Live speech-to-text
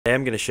Today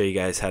I'm going to show you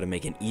guys how to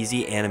make an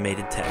easy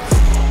animated text.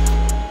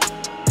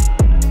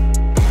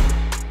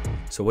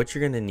 So what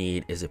you're going to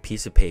need is a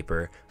piece of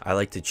paper. I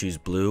like to choose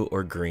blue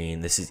or green.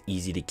 This is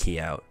easy to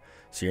key out.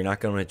 So you're not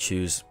going to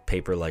choose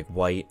paper like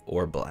white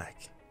or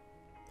black.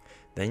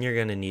 Then you're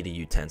going to need a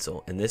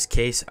utensil. In this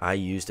case, I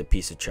used a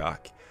piece of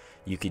chalk.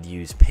 You could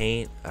use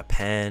paint, a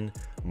pen,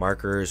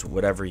 markers,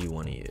 whatever you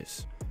want to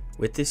use.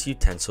 With this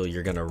utensil,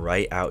 you're going to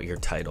write out your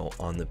title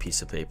on the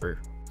piece of paper.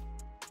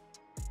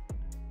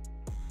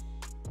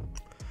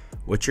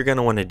 What you're going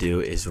to want to do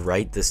is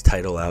write this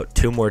title out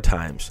 2 more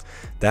times.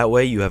 That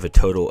way you have a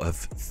total of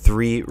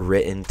 3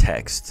 written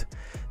text.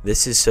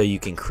 This is so you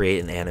can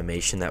create an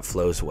animation that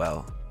flows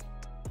well.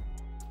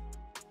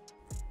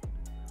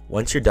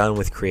 Once you're done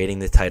with creating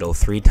the title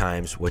 3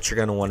 times, what you're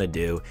going to want to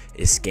do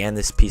is scan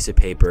this piece of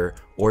paper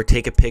or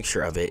take a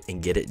picture of it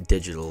and get it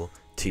digital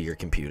to your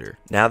computer.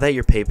 Now that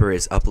your paper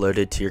is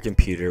uploaded to your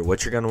computer,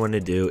 what you're going to want to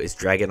do is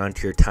drag it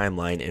onto your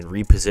timeline and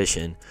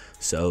reposition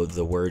so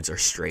the words are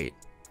straight.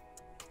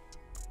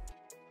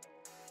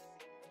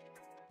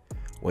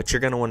 What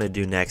you're going to want to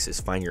do next is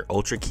find your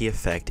Ultra key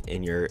effect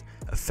in your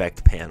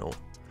effect panel.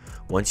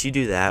 Once you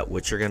do that,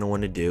 what you're going to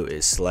want to do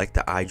is select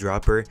the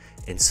eyedropper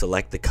and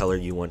select the color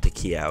you want to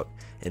key out.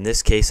 In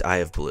this case, I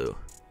have blue.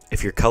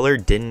 If your color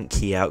didn't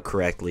key out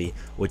correctly,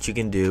 what you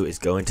can do is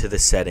go into the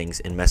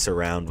settings and mess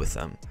around with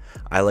them.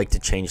 I like to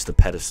change the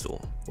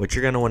pedestal. What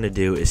you're going to want to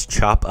do is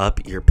chop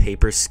up your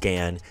paper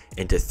scan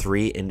into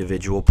 3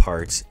 individual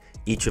parts,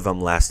 each of them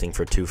lasting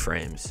for 2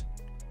 frames.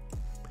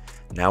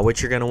 Now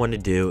what you're going to want to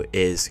do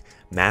is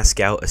mask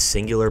out a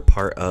singular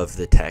part of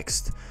the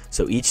text.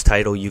 So each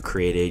title you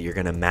created, you're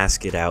going to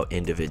mask it out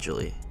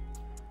individually.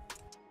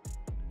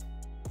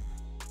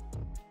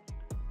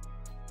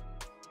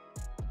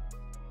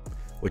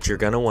 What you're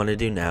going to want to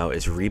do now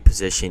is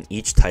reposition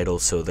each title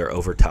so they're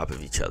over top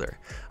of each other.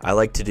 I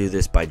like to do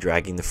this by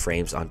dragging the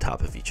frames on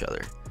top of each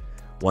other.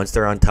 Once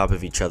they're on top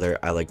of each other,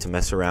 I like to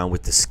mess around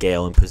with the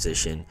scale and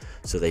position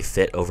so they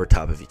fit over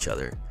top of each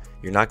other.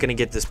 You're not going to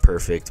get this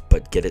perfect,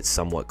 but get it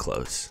somewhat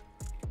close.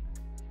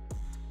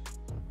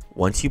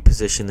 Once you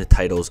position the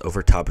titles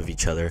over top of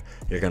each other,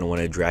 you're going to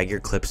want to drag your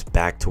clips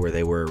back to where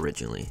they were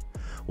originally.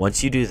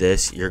 Once you do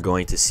this, you're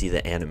going to see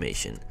the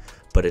animation,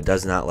 but it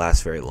does not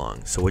last very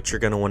long. So what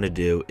you're going to want to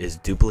do is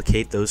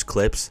duplicate those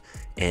clips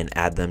and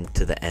add them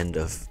to the end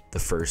of the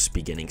first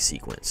beginning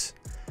sequence.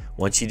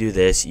 Once you do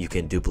this, you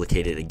can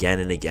duplicate it again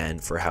and again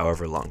for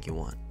however long you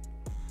want.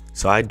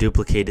 So I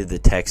duplicated the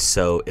text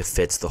so it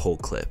fits the whole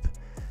clip.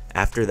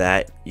 After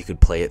that, you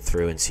could play it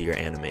through and see your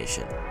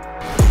animation.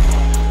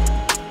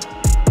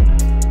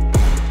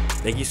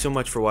 Thank you so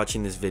much for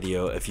watching this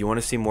video. If you want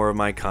to see more of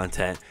my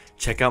content,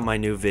 check out my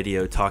new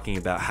video talking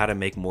about how to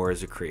make more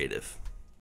as a creative.